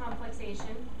it's a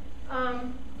complexation.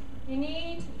 You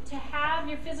need to have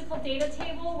your physical data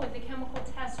table with the chemical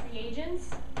test reagents.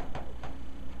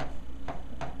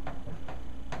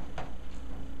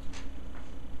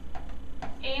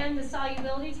 And the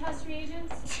solubility test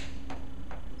reagents.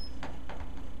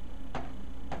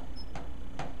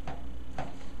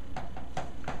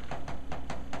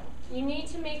 You need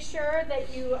to make sure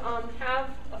that you have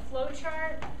a flow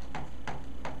chart.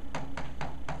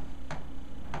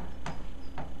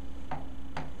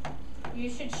 You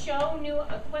should show new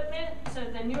equipment. So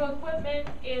the new equipment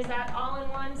is that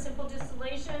all-in-one simple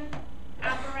distillation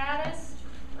apparatus.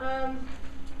 And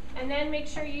then make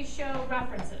sure you show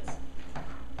references.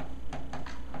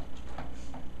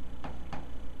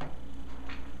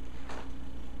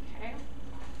 Okay.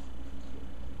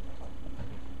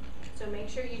 So make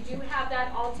sure you do have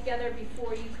that all together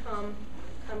before you come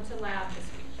to lab this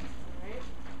week. All right.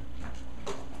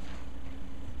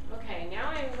 Okay, now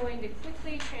I'm going to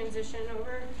quickly transition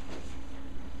over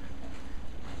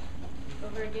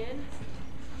again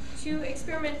to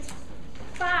experiment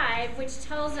 5, which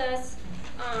tells us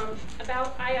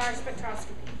about IR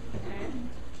spectroscopy. Okay.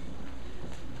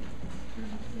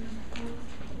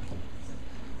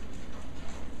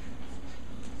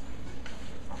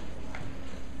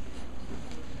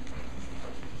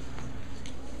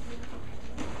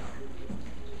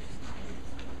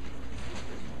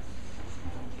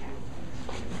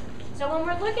 So when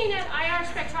we're looking at IR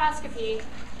spectroscopy,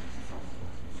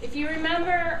 if you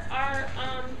remember our,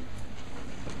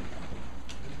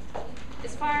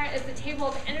 as far as the table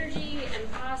of energy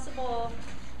and possible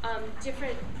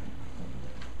different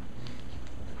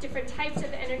types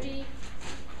of energy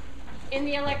in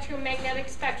the electromagnetic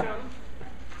spectrum,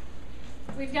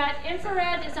 we've got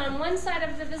infrared is on one side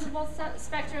of the visible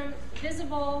spectrum,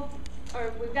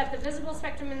 we've got the visible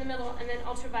spectrum in the middle, and then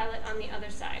ultraviolet on the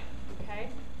other side, okay?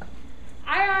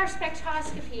 IR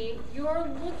spectroscopy, you're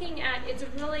looking at, it's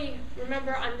really,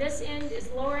 remember on this end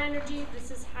is lower energy, this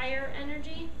is higher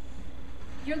energy.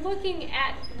 You're looking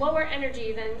at lower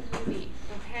energy than UV,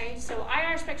 okay? So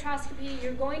IR spectroscopy,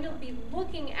 you're going to be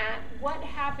looking at what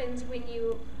happens when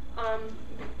you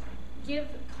give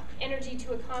energy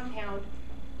to a compound,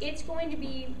 it's going to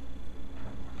be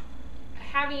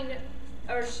having,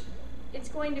 or it's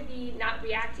going to be not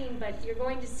reacting, but you're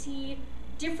going to see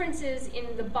differences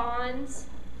in the bonds,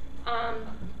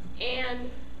 and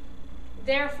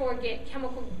therefore get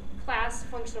chemical class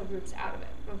functional groups out of it.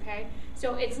 Okay,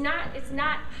 so it's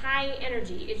not high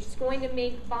energy. It's going to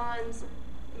make bonds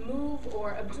move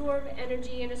or absorb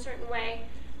energy in a certain way,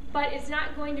 but it's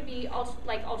not going to be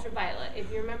like ultraviolet.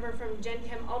 If you remember from Gen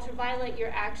Chem, ultraviolet,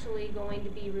 you're actually going to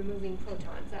be removing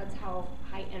protons. That's how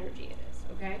high energy it is.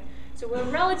 Okay, so we're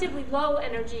relatively low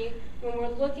energy when we're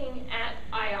looking at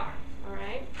IR. All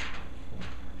right.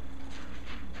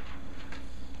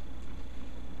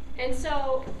 And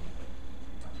so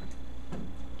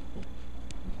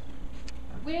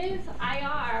with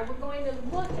IR, we're going to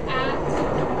look at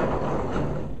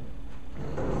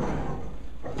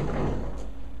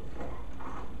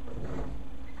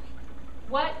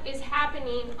what is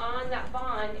happening on that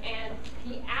bond, and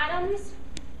the atoms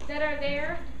that are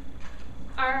there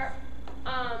are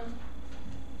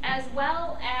as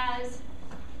well as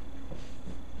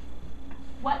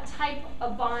what type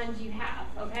of bond you have.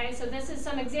 Okay, so this is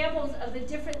some examples of the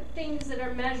different things that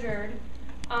are measured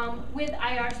with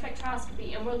IR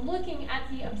spectroscopy, and we're looking at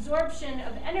the absorption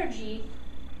of energy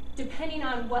depending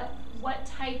on what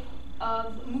type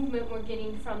of movement we're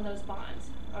getting from those bonds.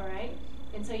 All right,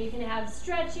 and so you can have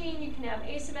stretching, you can have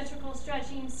asymmetrical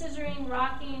stretching, scissoring,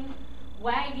 rocking,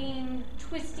 wagging,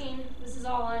 twisting. This is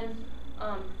all on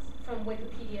from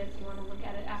Wikipedia if you want to look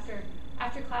at it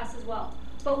after class as well.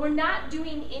 But we're not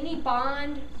doing any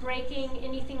bond breaking,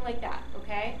 anything like that,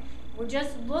 okay? We're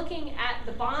just looking at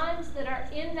the bonds that are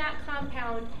in that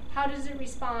compound. How does it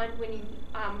respond when you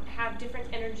have different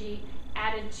energy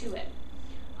added to it?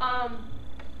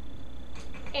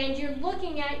 And you're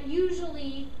looking at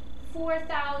usually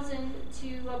 4,000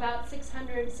 to about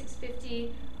 600,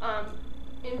 650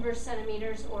 inverse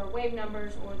centimeters, or wave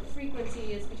numbers, or the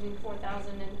frequency is between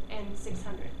 4,000 and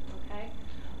 600, okay?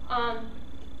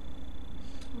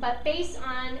 But based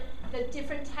on the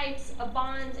different types of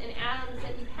bonds and atoms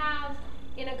that you have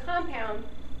in a compound,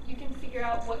 you can figure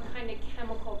out what kind of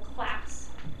chemical class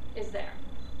is there.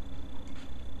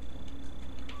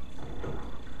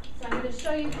 So I'm going to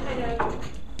show you kind of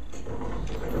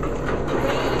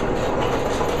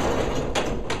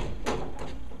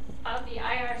of the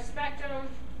IR spectrum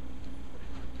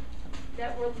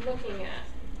that we're looking at.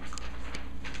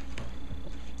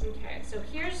 Okay, so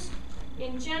here's,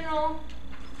 in general,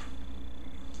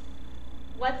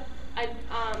 what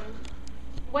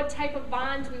type of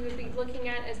bonds we would be looking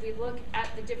at as we look at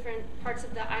the different parts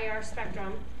of the IR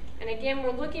spectrum. And again,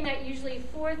 we're looking at usually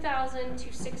 4,000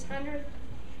 to 600.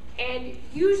 And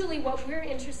usually what we're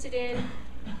interested in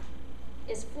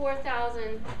is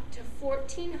 4,000 to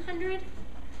 1,400,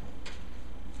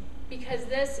 because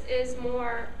this is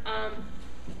more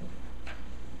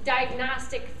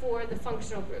diagnostic for the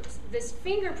functional groups. This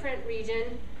fingerprint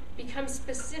region becomes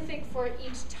specific for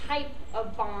each type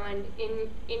of bond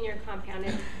in your compound.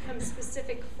 It becomes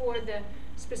specific for the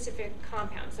specific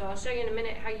compound. So I'll show you in a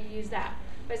minute how you use that.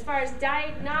 But as far as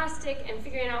diagnostic and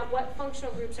figuring out what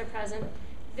functional groups are present,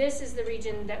 this is the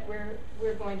region that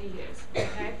we're going to use.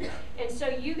 Okay? And so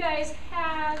you guys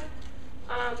have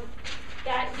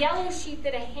that yellow sheet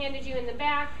that I handed you in the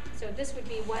back. So this would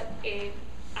be what a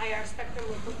IR spectrum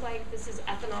would look like. This is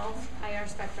ethanol's IR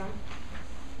spectrum.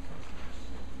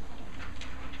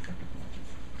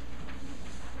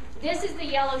 This is the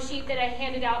yellow sheet that I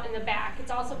handed out in the back. It's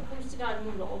also posted on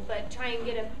Moodle, but try and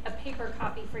get a paper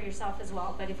copy for yourself as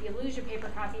well. But if you lose your paper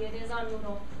copy, it is on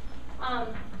Moodle.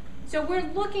 So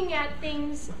we're looking at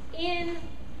things in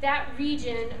that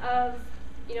region of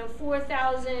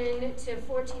 4,000 to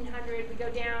 1,400. We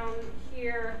go down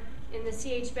here in the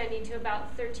CH bending to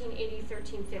about 1,380,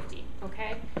 1,350,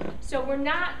 okay? So we're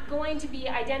not going to be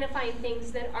identifying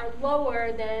things that are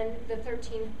lower than the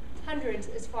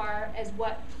 1,300s as far as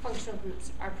what functional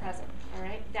groups are present, all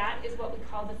right? That is what we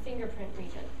call the fingerprint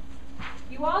region.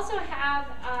 You also have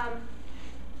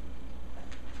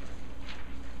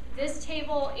this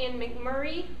table in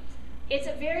McMurray. It's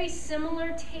a very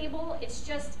similar table. It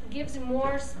just gives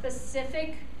more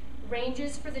specific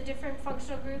ranges for the different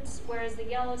functional groups, whereas the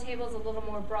yellow table is a little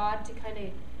more broad to kind of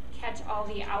catch all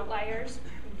the outliers.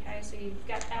 Okay, so you've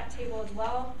got that table as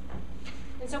well.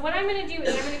 And so what I'm going to do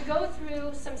is I'm going to go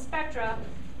through some spectra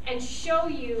and show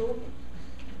you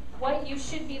what you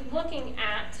should be looking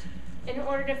at in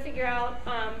order to figure out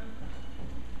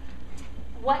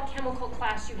what chemical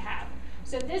class you have.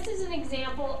 So this is an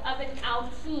example of an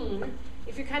alkene.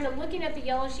 If you're kind of looking at the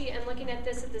yellow sheet and looking at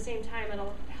this at the same time,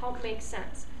 it'll help make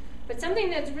sense. But something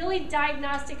that's really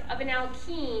diagnostic of an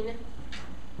alkene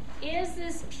is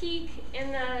this peak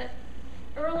in the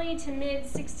early to mid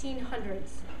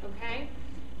 1600s, okay?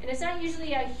 And it's not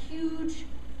usually a huge,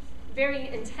 very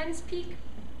intense peak,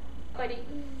 but it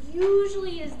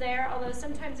usually is there, although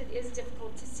sometimes it is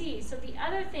difficult to see. So the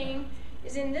other thing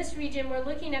is in this region, we're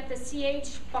looking at the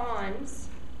CH bonds.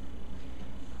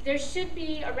 There should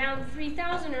be around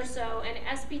 3,000 or so an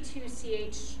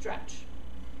sp2ch stretch,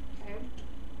 okay?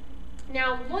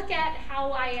 Now look at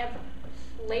how I have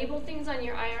labeled things on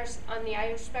your on the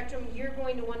IR spectrum. You're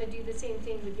going to want to do the same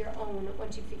thing with your own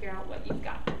once you figure out what you've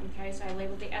got, okay? So I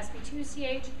labeled the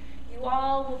sp2ch. You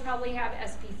all will probably have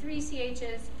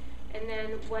sp3chs, and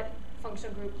then what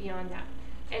functional group beyond that.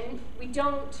 And we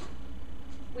don't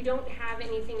have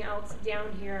anything else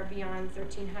down here beyond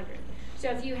 1300.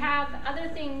 So if you have other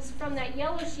things from that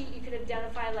yellow sheet you could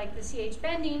identify, like the CH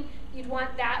bending, you'd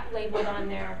want that labeled on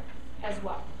there as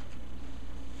well.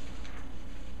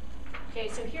 Okay,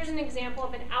 so here's an example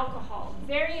of an alcohol.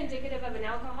 Very indicative of an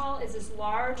alcohol is this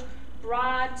large,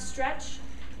 broad stretch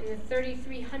in the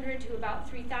 3,300 to about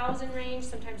 3,000 range,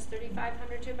 sometimes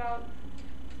 3,500 to about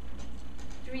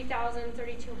 3,000,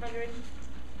 3,200.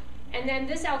 And then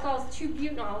this alcohol is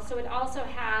 2-butanol, so it also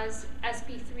has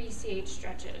sp3ch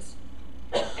stretches.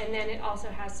 And then it also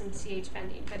has some CH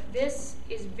bending. But this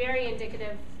is very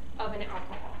indicative of an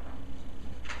alcohol.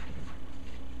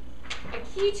 A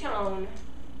ketone,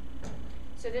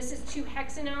 so this is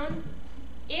 2-hexanone.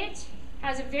 It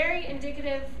has a very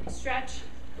indicative stretch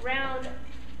around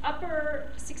upper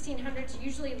 1600s,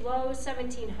 usually low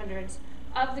 1700s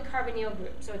of the carbonyl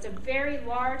group. So it's a very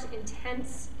large,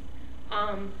 intense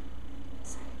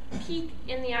peak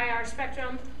in the IR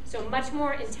spectrum, so much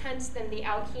more intense than the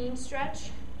alkene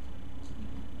stretch.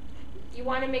 You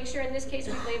want to make sure in this case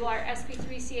we label our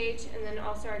sp3ch and then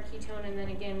also our ketone, and then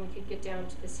again we could get down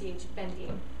to the CH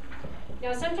bending.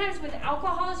 Now sometimes with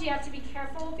alcohols you have to be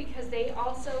careful because they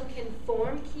also can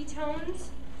form ketones,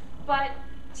 but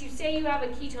to say you have a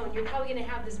ketone, you're probably going to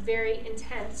have this very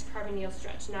intense carbonyl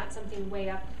stretch, not something way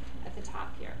up at the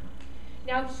top here.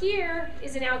 Now here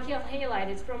is an alkyl halide,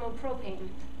 it's bromopropane.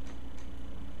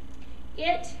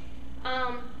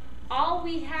 All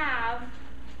we have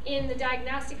in the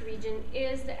diagnostic region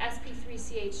is the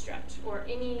sp3ch stretch, or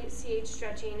any CH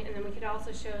stretching, and then we could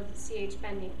also show the CH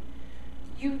bending.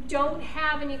 You don't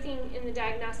have anything in the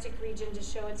diagnostic region to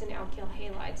show it's an alkyl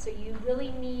halide, so you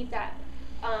really need that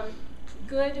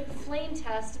good flame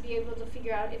test to be able to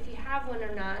figure out if you have one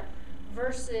or not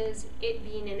versus it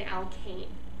being an alkane,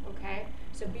 okay?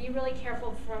 So be really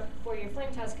careful for your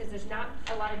flame test because there's not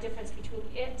a lot of difference between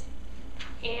it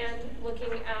and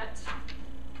looking at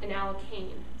an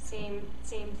alkane. Same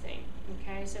thing,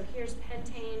 okay? So here's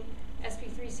pentane,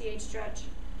 sp3ch stretch,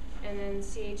 and then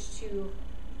CH2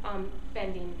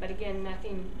 bending, but again,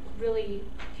 nothing really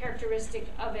characteristic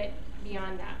of it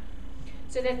beyond that.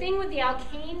 So the thing with the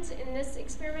alkanes in this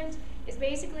experiment is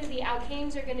basically the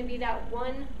alkanes are going to be that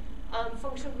one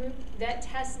functional group that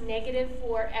tests negative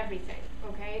for everything,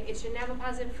 okay? It shouldn't have a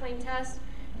positive flame test,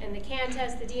 and the CAN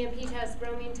test, the DMP test, the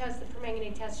bromine test, the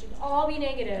permanganate test should all be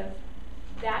negative.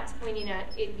 That's pointing at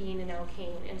it being an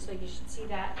alkane, and so you should see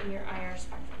that in your IR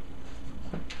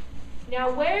spectrum.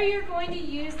 Now where you're going to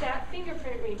use that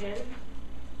fingerprint region,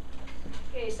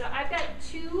 okay, so I've got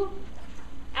two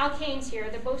alkanes here.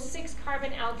 They're both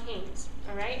 6-carbon alkanes,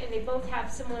 all right? And they both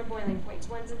have similar boiling points.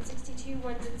 One's at 62,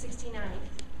 one's at 69.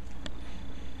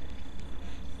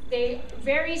 They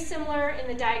very similar in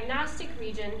the diagnostic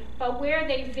region, but where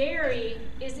they vary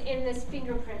is in this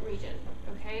fingerprint region,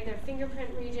 okay? Their fingerprint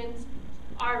regions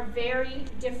are very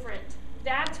different.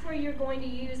 That's where you're going to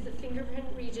use the fingerprint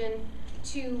region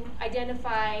to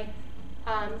identify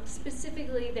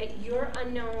specifically that your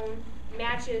unknown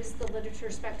matches the literature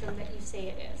spectrum that you say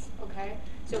it is, okay?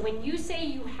 So when you say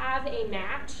you have a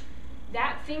match,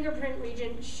 that fingerprint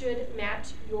region should match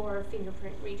your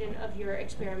fingerprint region of your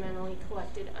experimentally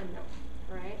collected unknown,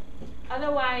 all right?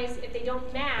 Otherwise, if they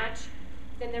don't match,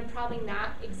 then they're probably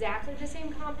not exactly the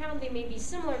same compound. They may be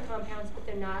similar compounds, but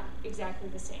they're not exactly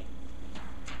the same.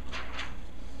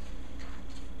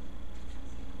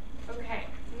 Okay,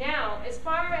 now as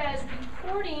far as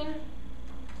recording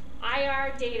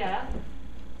IR data,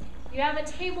 you have a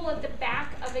table at the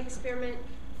back of experiment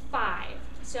 5.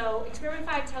 So experiment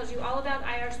 5 tells you all about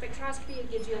IR spectroscopy.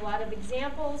 It gives you a lot of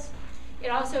examples. It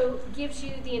also gives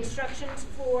you the instructions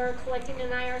for collecting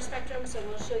an IR spectrum, so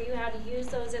we'll show you how to use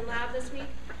those in lab this week.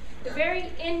 The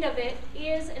very end of it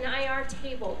is an IR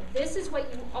table. This is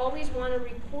what you always want to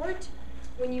report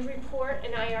when you report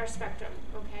an IR spectrum,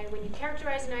 okay? When you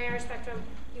characterize an IR spectrum,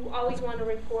 you always want to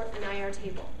report an IR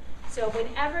table. So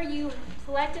whenever you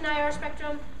collect an IR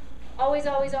spectrum, always,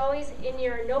 always, always in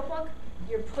your notebook,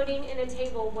 you're putting in a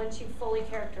table once you fully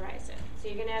characterize it. So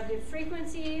you're going to have the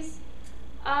frequencies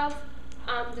of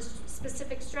the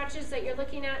specific stretches that you're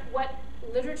looking at, what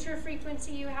literature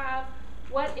frequency you have,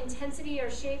 what intensity or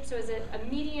shape. So is it a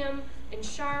medium and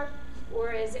sharp,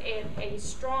 or is it a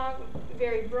strong,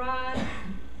 very broad?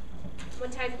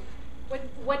 What type?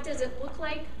 What does it look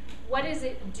like? What does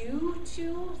it do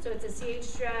to? So it's a CH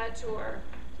stretch, or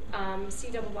C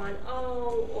double bond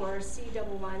O, or C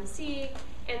double bond C.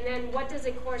 And then what does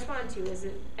it correspond to? Is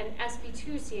it an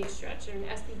sp2 CH stretch or an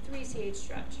sp3 CH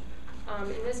stretch?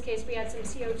 In this case, we had some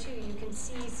CO2. You can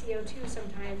see CO2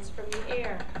 sometimes from the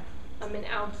air, an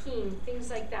alkene, things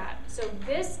like that. So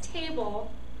this table,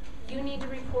 you need to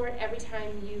report every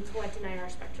time you collect an IR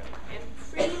spectrum. And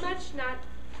pretty much, not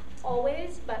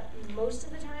always, but most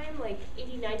of the time, like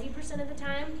 80–90% of the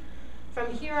time,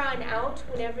 from here on out,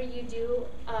 whenever you do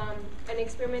an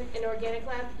experiment in organic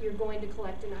lab, you're going to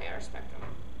collect an IR spectrum.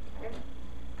 Okay?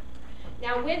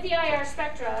 Now with the IR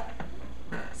spectra,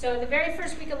 so the very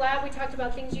first week of lab, we talked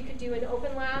about things you could do in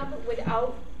open lab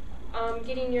without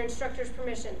getting your instructor's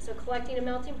permission. So collecting a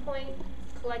melting point,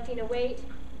 collecting a weight,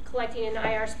 collecting an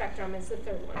IR spectrum is the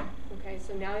third one. Okay,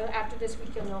 so now after this week,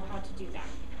 you'll know how to do that.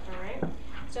 All right.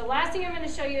 So last thing I'm going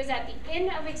to show you is at the end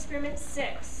of experiment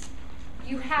 6,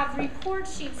 you have report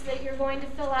sheets that you're going to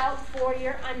fill out for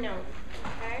your unknown.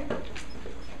 Okay.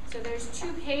 So there's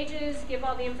 2 pages, give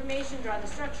all the information, draw the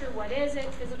structure, what is it,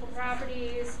 physical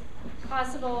properties,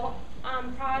 possible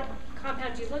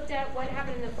compounds you looked at, what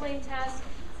happened in the flame test,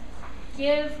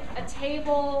 give a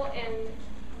table and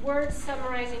words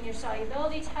summarizing your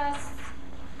solubility tests,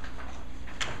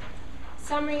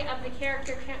 summary of the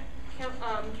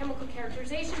chemical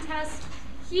characterization test.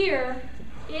 Here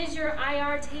is your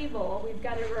IR table. We've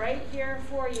got it right here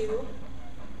for you,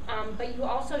 but you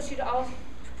also should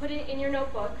put it in your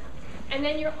notebook. And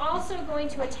then you're also going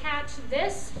to attach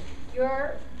this,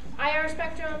 your IR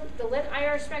spectrum, the lit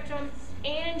IR spectrum,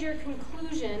 and your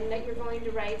conclusion that you're going to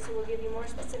write. So we'll give you more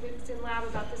specifics in lab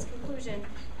about this conclusion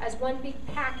as one big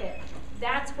packet.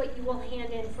 That's what you will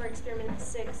hand in for experiment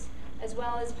 6, as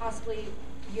well as possibly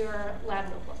your lab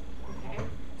notebook. Okay?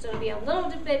 So it'll be a little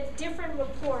bit different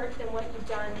report than what you've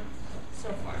done so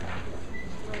far.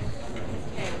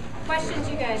 Okay. Questions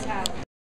you guys have?